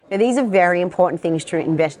Now, these are very important things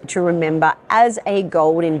to remember as a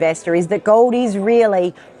gold investor, is that gold is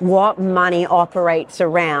really what money operates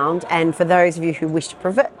around. And for those of you who wish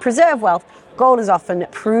to preserve wealth, gold is often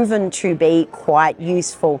proven to be quite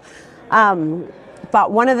useful.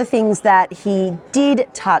 But one of the things that he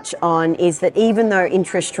did touch on is that even though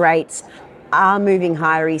interest rates are moving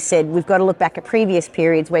higher, he said we've got to look back at previous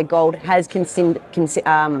periods where gold has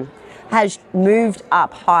moved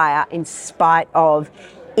up higher in spite of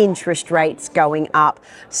interest rates going up.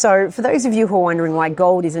 So for those of you who are wondering why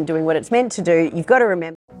gold isn't doing what it's meant to do, you've got to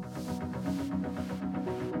remember.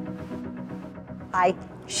 Hi,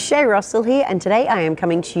 Shay Russell here, and today I am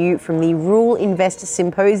coming to you from the Rural Investor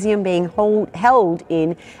Symposium being held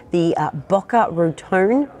in the Boca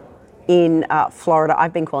Raton in Florida.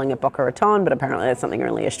 I've been calling it Boca Raton, but apparently that's something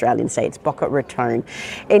only Australians say. It's Boca Raton.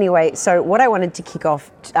 Anyway, so what I wanted to kick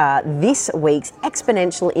off this week's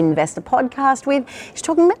Exponential Investor podcast with is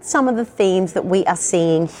talking about some of the themes that we are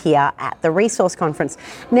seeing here at the Resource Conference.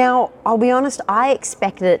 Now, I'll be honest, I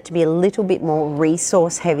expected it to be a little bit more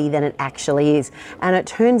resource heavy than it actually is. And it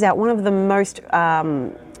turns out one of the most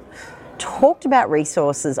talked about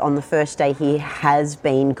resources on the first day here has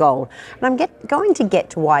been gold. And I'm going to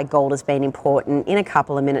get to why gold has been important in a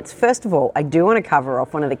couple of minutes. First of all, I do want to cover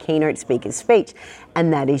off one of the keynote speakers' speech,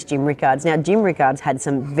 and that is Jim Rickards. Now, Jim Rickards had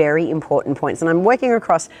some very important points, and I'm working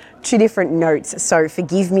across two different notes, so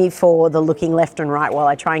forgive me for the looking left and right while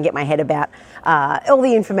I try and get my head about all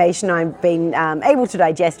the information I've been able to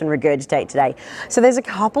digest and regurgitate today. So there's a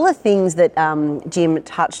couple of things that Jim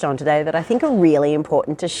touched on today that I think are really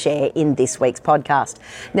important to share in this week's podcast.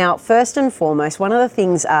 Now, first and foremost, one of the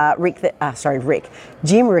things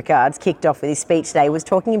Jim Rickards kicked off with his speech today was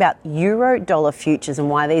talking about euro-dollar futures and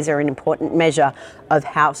why these are an important measure of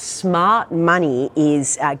how smart money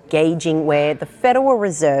is gauging where the Federal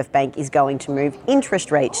Reserve Bank is going to move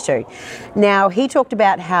interest rates to. Now, he talked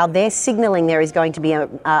about how they're signalling there is going to be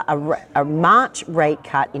a March rate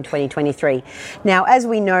cut in 2023. Now, as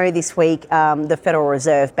we know this week, the Federal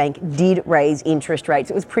Reserve Bank did raise interest rates.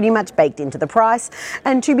 It was pretty much baked into the price.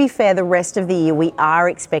 And to be fair, the rest of the year, we are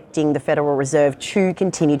expecting the Federal Reserve to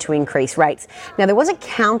continue to increase rates. Now, there was a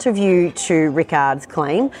counter view to Rickards'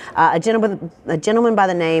 claim. A gentleman by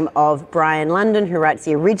the name of Brian London, who writes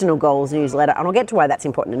the original Goals newsletter, and I'll get to why that's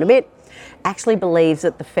important in a bit, actually believes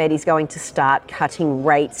that the Fed is going to start cutting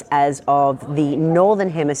rates as of the Northern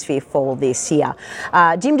Hemisphere fall this year.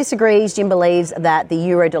 Jim disagrees. Jim believes that the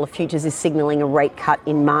euro-dollar futures is signalling a rate cut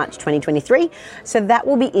in March 2023. So that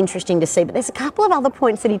will be interesting to see. But there's a couple of other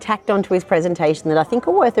points that he tacked onto his presentation that I think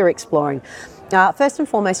are worth exploring. First and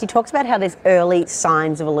foremost, he talks about how there's early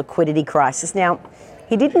signs of a liquidity crisis. Now,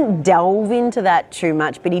 he didn't delve into that too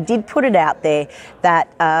much, but he did put it out there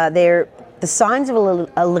that the signs of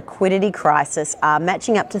a liquidity crisis are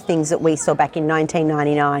matching up to things that we saw back in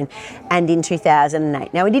 1999 and in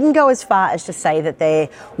 2008. Now, he didn't go as far as to say that there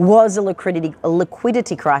was a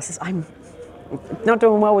liquidity crisis. I'm not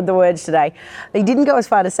doing well with the words today. He didn't go as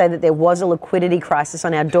far to say that there was a liquidity crisis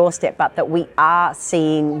on our doorstep, but that we are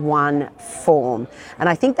seeing one form. And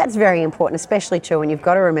I think that's very important, especially too, when you've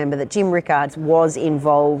got to remember that Jim Rickards was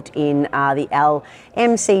involved in the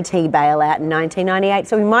LMCT bailout in 1998,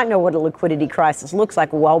 so we might know what a liquidity crisis looks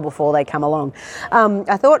like well before they come along.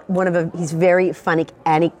 I thought one of his very funny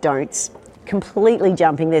anecdotes, completely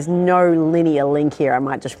jumping, there's no linear link here, I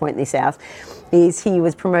might just point this out, is he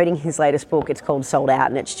was promoting his latest book. It's called Sold Out,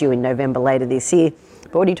 and it's due in November later this year.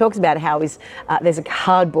 But what he talks about how is there's a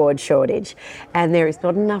cardboard shortage, and there is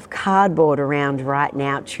not enough cardboard around right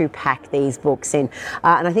now to pack these books in.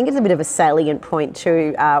 And I think it's a bit of a salient point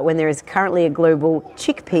too, when there is currently a global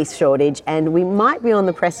chickpea shortage, and we might be on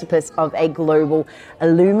the precipice of a global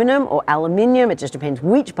aluminum or aluminium, it just depends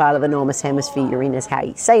which part of the Northern Hemisphere you're in is how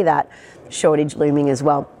you say that, shortage looming as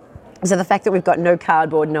well. So the fact that we've got no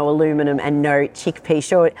cardboard, no aluminum, and no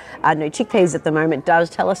chickpeas at the moment does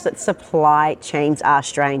tell us that supply chains are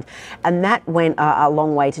strained. And that went a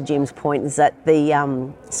long way to Jim's point, is that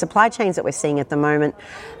the supply chains that we're seeing at the moment,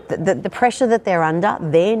 the pressure that they're under,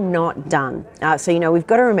 they're not done. So, we've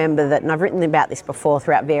got to remember that, and I've written about this before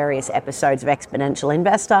throughout various episodes of Exponential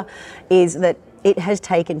Investor, is that it has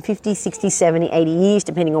taken 50, 60, 70, 80 years,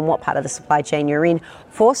 depending on what part of the supply chain you're in,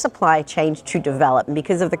 for supply chains to develop. And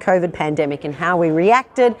because of the COVID pandemic and how we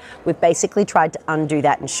reacted, we've basically tried to undo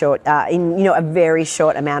that in a very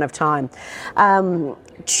short amount of time.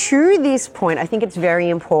 To this point, I think it's very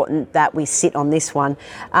important that we sit on this one.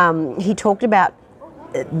 He talked about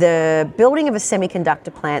the building of a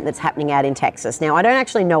semiconductor plant that's happening out in Texas. Now, I don't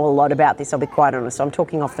actually know a lot about this, I'll be quite honest, so I'm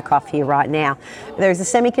talking off the cuff here right now. There's a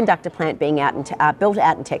semiconductor plant being built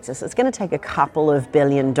out in Texas. It's going to take a couple of $1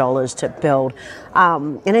 billion to build.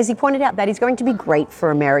 And as he pointed out, that is going to be great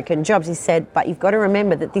for American jobs. He said, but you've got to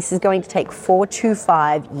remember that this is going to take 4 to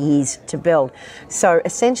 5 years to build. So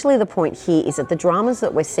essentially the point here is that the dramas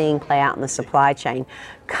that we're seeing play out in the supply chain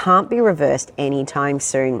can't be reversed anytime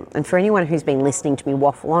soon. And for anyone who's been listening to me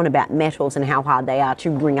waffle on about metals and how hard they are to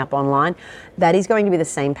bring up online, that is going to be the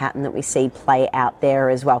same pattern that we see play out there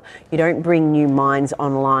as well. You don't bring new mines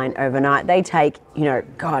online overnight. They take,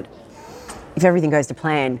 God, if everything goes to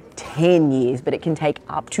plan, 10 years, but it can take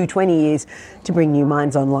up to 20 years to bring new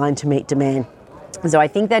mines online to meet demand. So I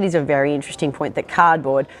think that is a very interesting point, that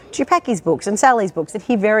cardboard, Chupacky's books and Sally's books that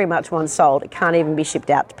he very much once sold, it can't even be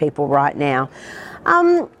shipped out to people right now.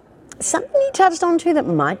 Something he touched on too that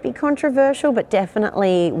might be controversial but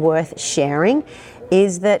definitely worth sharing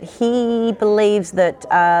is that he believes that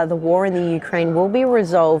the war in the Ukraine will be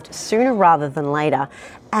resolved sooner rather than later,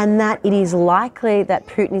 and that it is likely that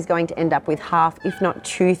Putin is going to end up with half, if not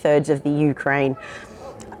 2/3 of the Ukraine.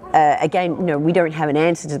 Again, we don't have an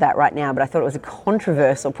answer to that right now, but I thought it was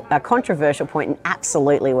a controversial point and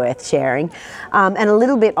absolutely worth sharing. And a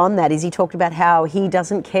little bit on that is he talked about how he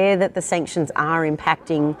doesn't care that the sanctions are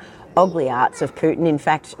impacting ugly arts of Putin. In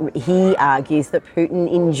fact, he argues that Putin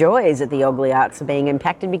enjoys that the ugly arts are being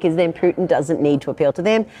impacted, because then Putin doesn't need to appeal to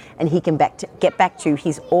them and he can get back to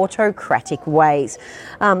his autocratic ways.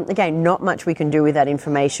 Again, not much we can do with that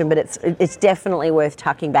information, but it's definitely worth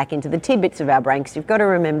tucking back into the tidbits of our brain, because you've got to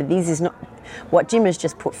remember this is not what Jim has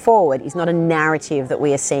just put forward is not a narrative that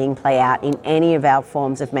we are seeing play out in any of our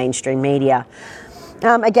forms of mainstream media.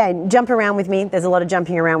 Again, jump around with me. There's a lot of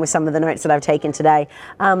jumping around with some of the notes that I've taken today.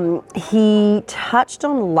 He touched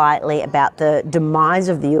on lightly about the demise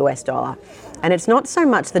of the US dollar. And it's not so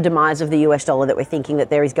much the demise of the US dollar that we're thinking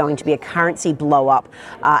that there is going to be a currency blow up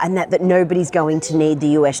and that nobody's going to need the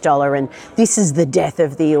US dollar and this is the death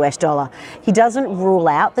of the US dollar. He doesn't rule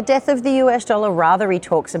out the death of the US dollar. Rather, he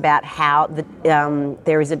talks about how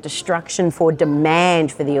there is a destruction for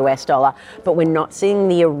demand for the US dollar, but we're not seeing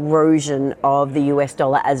the erosion of the US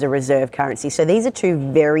dollar as a reserve currency. So these are two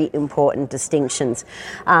very important distinctions.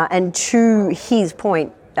 And to his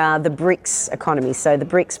point, the BRICS economy. So the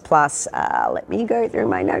BRICS plus, let me go through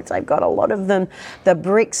my notes, I've got a lot of them. The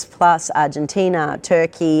BRICS plus Argentina,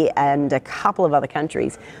 Turkey, and a couple of other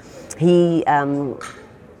countries. He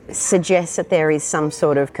suggests that there is some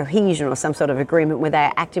sort of cohesion or some sort of agreement where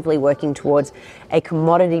they're actively working towards a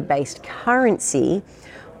commodity-based currency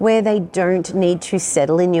where they don't need to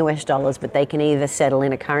settle in US dollars, but they can either settle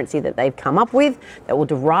in a currency that they've come up with that will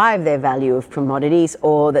derive their value of commodities,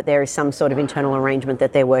 or that there is some sort of internal arrangement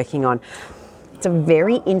that they're working on. It's a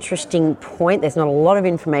very interesting point. There's not a lot of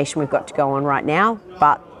information we've got to go on right now,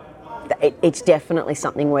 but it's definitely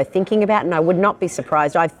something worth thinking about, and I would not be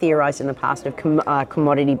surprised. I've theorised in the past of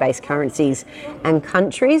commodity-based currencies and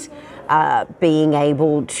countries being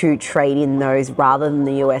able to trade in those rather than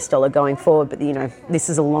the US dollar going forward. But, this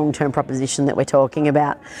is a long-term proposition that we're talking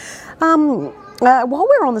about. While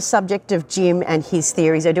we're on the subject of Jim and his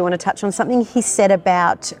theories, I do want to touch on something he said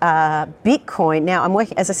about Bitcoin. Now, I'm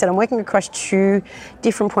working across 2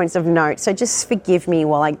 different points of note, so just forgive me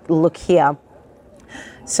while I look here.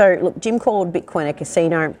 So, look, Jim called Bitcoin a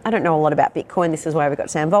casino. I don't know a lot about Bitcoin. This is why we've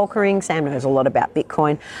got Sam Volkering. Sam knows a lot about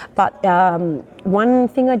Bitcoin. But one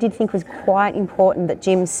thing I did think was quite important that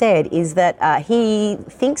Jim said is that he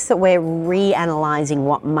thinks that we're reanalyzing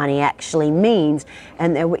what money actually means,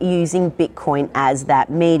 and that we're using Bitcoin as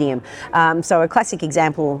that medium. So a classic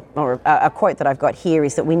example, or a quote that I've got here,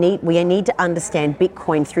 is that we need to understand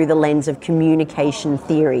Bitcoin through the lens of communication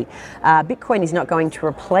theory. Bitcoin is not going to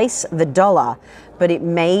replace the dollar, but it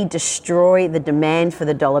may destroy the demand for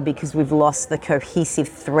the dollar because we've lost the cohesive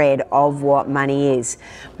thread of what money is.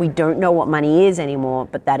 We don't know what money is anymore,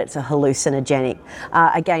 but that it's a hallucinogenic.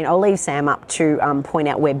 Again, I'll leave Sam up to point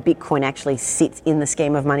out where Bitcoin actually sits in the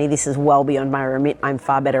scheme of money. This is well beyond my remit. I'm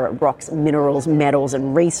far better at rocks, minerals, metals,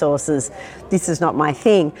 and resources. This is not my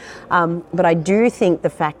thing. But I do think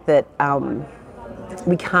the fact that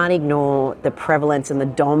we can't ignore the prevalence and the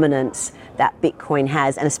dominance that Bitcoin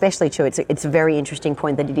has, and especially too, it's a very interesting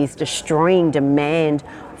point that it is destroying demand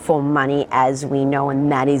for money as we know,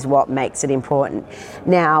 and that is what makes it important.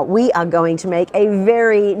 Now, we are going to make a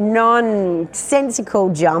very nonsensical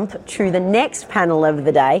jump to the next panel of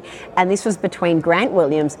the day, and this was between Grant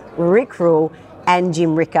Williams, Rick Rule, and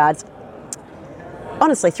Jim Rickards.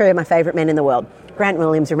 Honestly, 3 of my favourite men in the world. Grant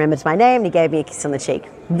Williams remembers my name and he gave me a kiss on the cheek.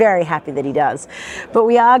 Very happy that he does. But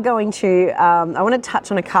we are going to, I want to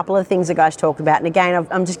touch on a couple of things the guys talk about. And again,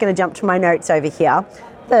 I'm just going to jump to my notes over here.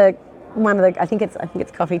 I think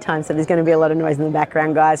it's coffee time, so there's going to be a lot of noise in the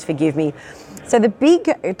background, guys. Forgive me. So the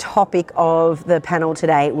big topic of the panel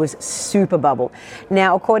today was super bubble.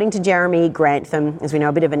 Now, according to Jeremy Grantham, as we know,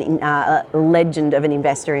 a bit of a legend of an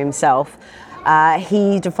investor himself,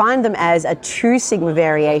 he defined them as a 2 sigma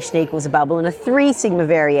variation equals a bubble and a 3 sigma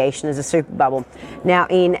variation is a super bubble. Now,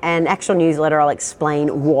 in an actual newsletter, I'll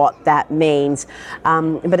explain what that means.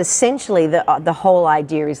 But essentially, the whole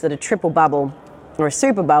idea is that a triple bubble or a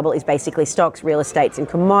super bubble is basically stocks, real estates and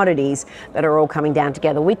commodities that are all coming down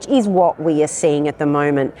together, which is what we are seeing at the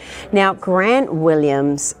moment. Now, Grant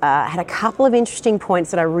Williams had a couple of interesting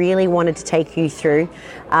points that I really wanted to take you through.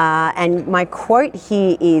 And my quote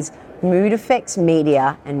here is, mood affects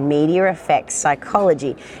media and media affects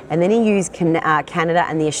psychology. And then he used Canada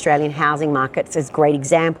and the Australian housing markets as great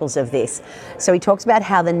examples of this. So he talks about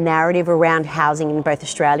how the narrative around housing in both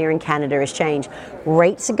Australia and Canada has changed.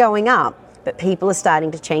 Rates are going up, but people are starting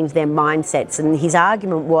to change their mindsets. And his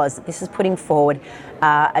argument was that this is putting forward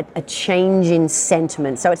a change in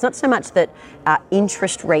sentiment. So it's not so much that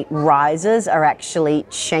interest rate rises are actually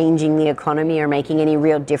changing the economy or making any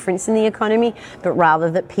real difference in the economy, but rather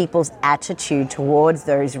that people's attitude towards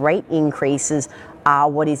those rate increases are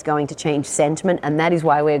what is going to change sentiment. And that is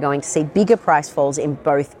why we're going to see bigger price falls in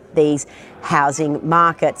both these housing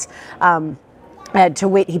markets. To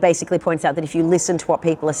wit, he basically points out that if you listen to what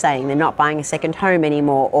people are saying, they're not buying a second home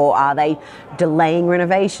anymore, or are they delaying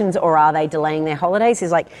renovations, or are they delaying their holidays?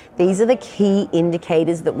 He's like, these are the key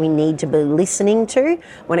indicators that we need to be listening to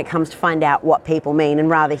when it comes to find out what people mean. And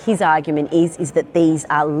rather, his argument is that these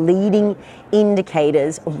are leading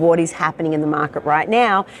indicators of what is happening in the market right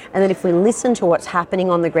now. And that if we listen to what's happening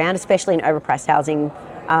on the ground, especially in overpriced housing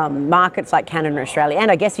markets like Canada and Australia, and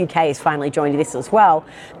I guess UK has finally joined this as well,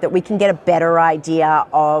 that we can get a better idea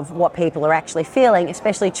of what people are actually feeling,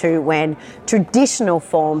 especially too when traditional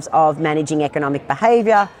forms of managing economic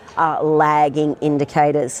behaviour are lagging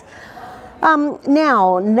indicators.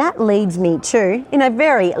 Now, that leads me to, in a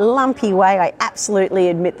very lumpy way, I absolutely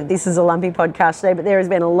admit that this is a lumpy podcast today, but there has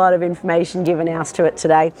been a lot of information given out to it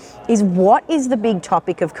today, is what is the big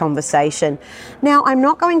topic of conversation? Now, I'm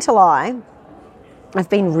not going to lie, I've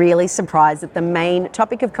been really surprised that the main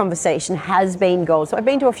topic of conversation has been gold. So I've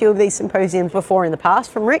been to a few of these symposiums before in the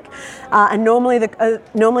past from Rick, and normally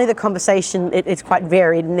the conversation it's quite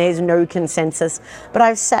varied and there's no consensus. But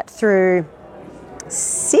I've sat through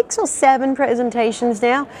 6 or 7 presentations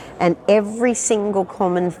now, and every single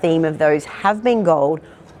common theme of those have been gold.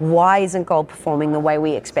 Why isn't gold performing the way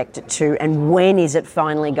we expect it to? And when is it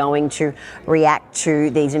finally going to react to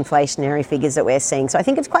these inflationary figures that we're seeing? So I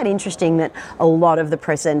think it's quite interesting that a lot of the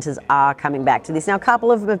presenters are coming back to this. Now, a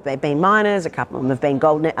couple of them have been miners, a couple of them have been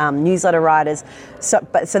gold newsletter writers. So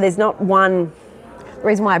there's not one. The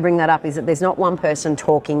reason why I bring that up is that there's not one person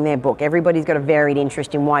talking their book. Everybody's got a varied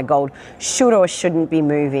interest in why gold should or shouldn't be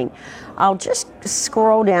moving. I'll just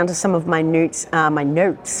scroll down to some of my notes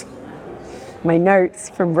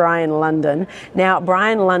from Brian London. Now,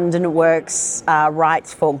 Brian London writes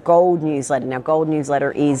for Gold Newsletter. Now, Gold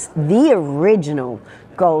Newsletter is the original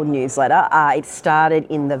Gold Newsletter. It started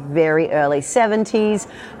in the very early 70s,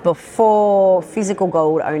 before physical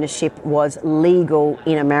gold ownership was legal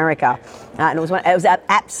in America. And it was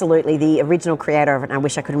absolutely the original creator of it, and I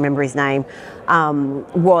wish I could remember his name,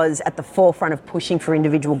 was at the forefront of pushing for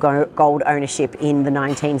individual gold ownership in the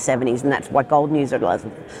 1970s, and that's why Gold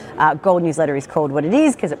Newsletter is called what it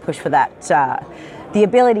is, because it pushed for that, the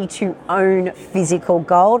ability to own physical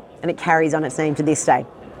gold, and it carries on its name to this day.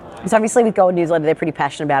 So obviously with Gold Newsletter, they're pretty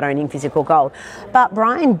passionate about owning physical gold. But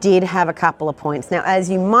Brian did have a couple of points. Now, as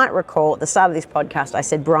you might recall, at the start of this podcast, I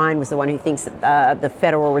said Brian was the one who thinks that the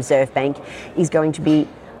Federal Reserve Bank is going to be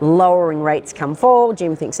lowering rates come fall.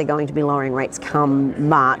 Jim thinks they're going to be lowering rates come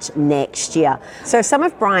March next year. So some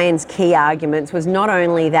of Brian's key arguments was not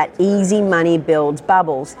only that easy money builds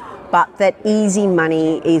bubbles, but that easy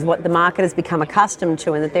money is what the market has become accustomed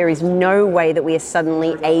to, and that there is no way that we are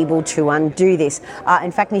suddenly able to undo this. In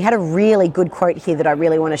fact, he had a really good quote here that I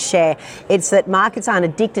really want to share. It's that markets aren't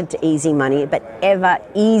addicted to easy money, but ever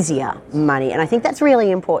easier money. And I think that's really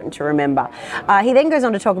important to remember. He then goes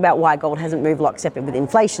on to talk about why gold hasn't moved lockstep with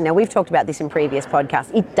inflation. inflation. Now, we've talked about this in previous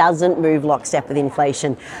podcasts. It doesn't move lockstep with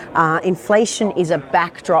inflation. Inflation is a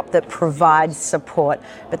backdrop that provides support,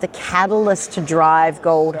 but the catalyst to drive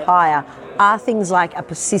gold higher are things like a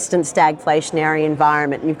persistent stagflationary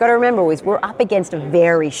environment. And you've got to remember, we're up against a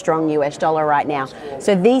very strong US dollar right now.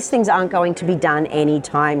 So these things aren't going to be done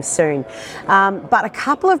anytime soon. But a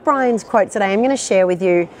couple of Brian's quotes that I am going to share with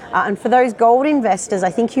you, and for those gold investors, I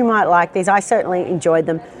think you might like these. I certainly enjoyed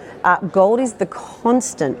them. Gold is the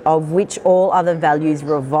constant of which all other values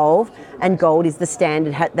revolve, and gold is the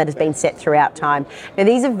standard that has been set throughout time. Now,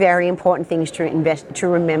 these are very important things to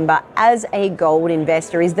remember as a gold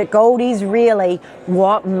investor, is that gold is really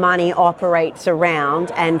what money operates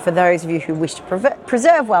around. And for those of you who wish to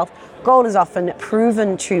preserve wealth, gold is often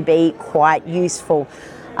proven to be quite useful.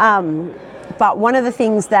 But one of the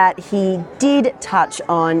things that he did touch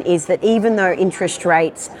on is that even though interest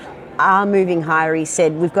rates are moving higher, he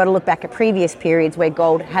said we've got to look back at previous periods where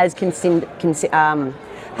gold has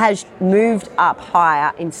moved up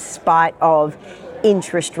higher in spite of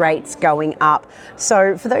interest rates going up.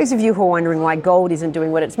 So for those of you who are wondering why gold isn't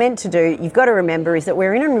doing what it's meant to do, you've got to remember is that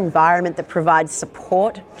we're in an environment that provides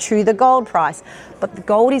support to the gold price, but the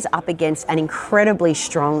gold is up against an incredibly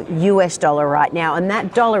strong US dollar right now, and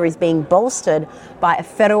that dollar is being bolstered by a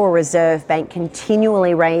Federal Reserve Bank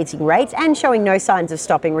continually raising rates and showing no signs of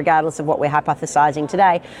stopping, regardless of what we're hypothesizing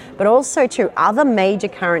today, but also to other major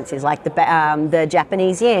currencies like the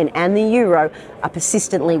Japanese yen and the euro are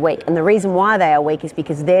persistently weak. And the reason why they are weak is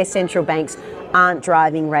because their central banks aren't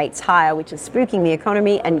driving rates higher, which is spooking the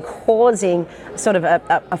economy and causing sort of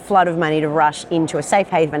a flood of money to rush into a safe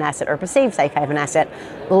haven asset or a perceived safe haven asset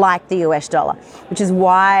like the US dollar, which is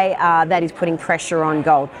why that is putting pressure on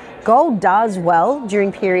gold. Gold does well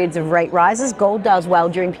during periods of rate rises. Gold does well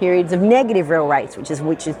during periods of negative real rates, which is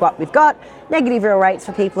what we've got. Negative real rates,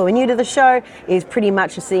 for people who are new to the show, is pretty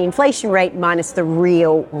much just the inflation rate minus the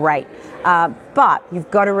real rate. But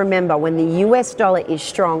you've got to remember, when the US dollar is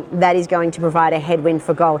strong, that is going to provide a headwind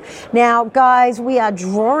for gold. Now, guys, we are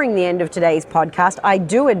drawing the end of today's podcast. I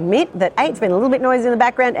do admit that it's been a little bit noisy in the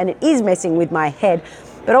background and it is messing with my head,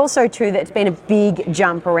 but also too that it's been a big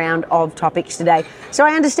jump around of topics today. So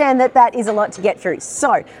I understand that that is a lot to get through.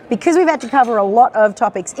 So because we've had to cover a lot of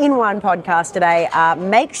topics in one podcast today,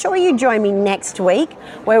 make sure you join me next week,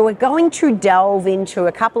 where we're going to delve into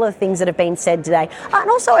a couple of things that have been said today, and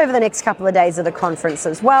also over the next couple of days of the conference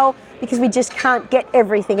as well, because we just can't get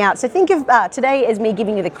everything out. So think of today as me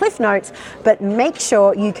giving you the cliff notes, but make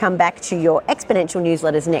sure you come back to your exponential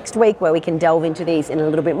newsletters next week, where we can delve into these in a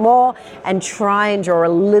little bit more and try and draw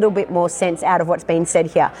a little bit more sense out of what's been said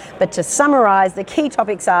here. But to summarize, the key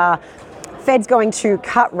topics are Fed's going to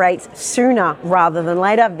cut rates sooner rather than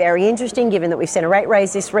later. Very interesting, given that we've seen a rate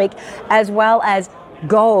raise this week, as well as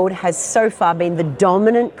gold has so far been the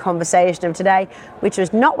dominant conversation of today, which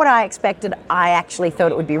was not what I expected. I actually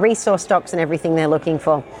thought it would be resource stocks and everything they're looking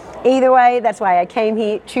for. Either way, that's why I came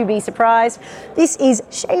here, to be surprised. This is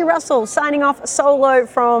Shay Russell signing off solo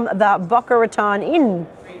from the Boca Raton in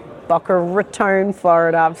Boca Raton,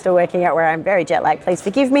 Florida. I'm still working out where I'm, very jet lagged. Please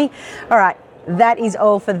forgive me. All right, that is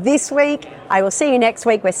all for this week. I will see you next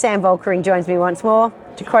week, where Sam Volkering joins me once more.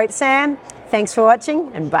 To quote Sam, thanks for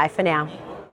watching and bye for now.